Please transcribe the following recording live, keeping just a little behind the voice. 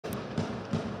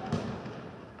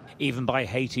Even by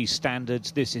Haiti's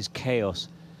standards, this is chaos.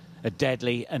 A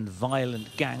deadly and violent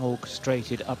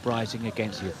gang-orchestrated uprising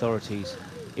against the authorities.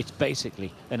 It's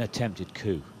basically an attempted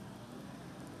coup.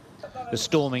 The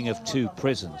storming of 2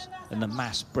 prisons and the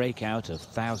mass breakout of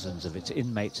thousands of its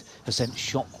inmates has sent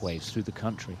shockwaves through the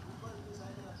country.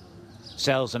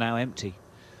 Cells are now empty.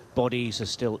 Bodies are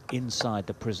still inside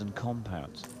the prison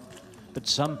compounds. But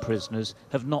some prisoners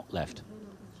have not left.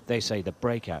 They say the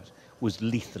breakout was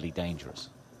lethally dangerous.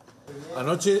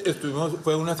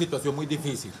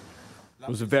 It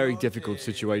was a very difficult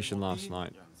situation last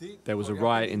night. There was a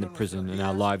riot in the prison and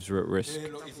our lives were at risk.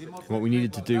 What we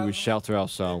needed to do was shelter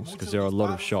ourselves because there are a lot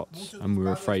of shots and we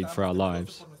were afraid for our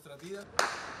lives.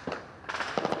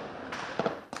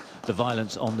 The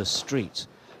violence on the streets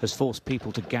has forced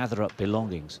people to gather up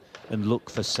belongings and look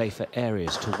for safer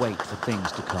areas to wait for things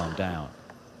to calm down.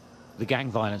 The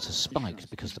gang violence has spiked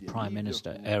because the Prime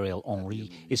Minister, Ariel Henry,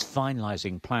 is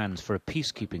finalising plans for a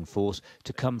peacekeeping force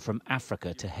to come from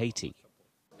Africa to Haiti.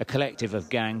 A collective of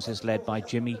gangs is led by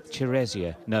Jimmy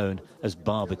Chiresia, known as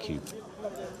Barbecue.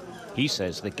 He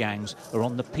says the gangs are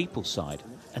on the people's side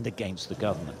and against the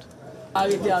government.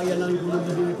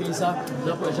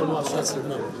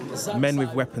 Men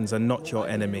with weapons are not your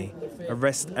enemy.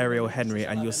 Arrest Ariel Henry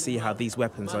and you'll see how these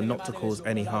weapons are not to cause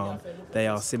any harm. They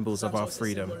are symbols of our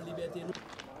freedom.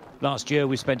 Last year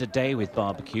we spent a day with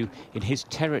Barbecue in his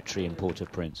territory in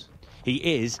Port-au-Prince. He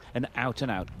is an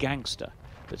out-and-out gangster,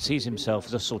 but sees himself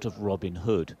as a sort of Robin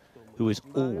Hood, who is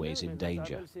always in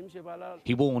danger.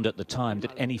 He warned at the time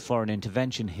that any foreign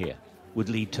intervention here would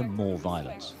lead to more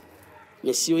violence.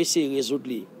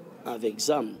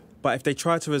 But if they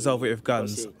try to resolve it with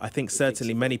guns, I think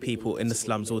certainly many people in the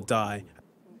slums will die,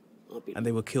 and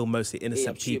they will kill mostly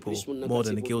innocent people more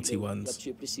than the guilty ones.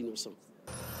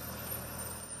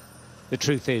 The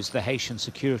truth is, the Haitian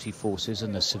security forces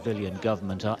and the civilian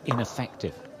government are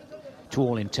ineffective. To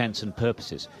all intents and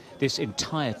purposes, this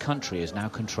entire country is now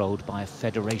controlled by a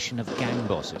federation of gang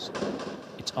bosses.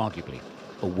 It's arguably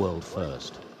a world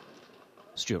first.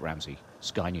 Stuart Ramsay,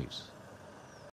 Sky News.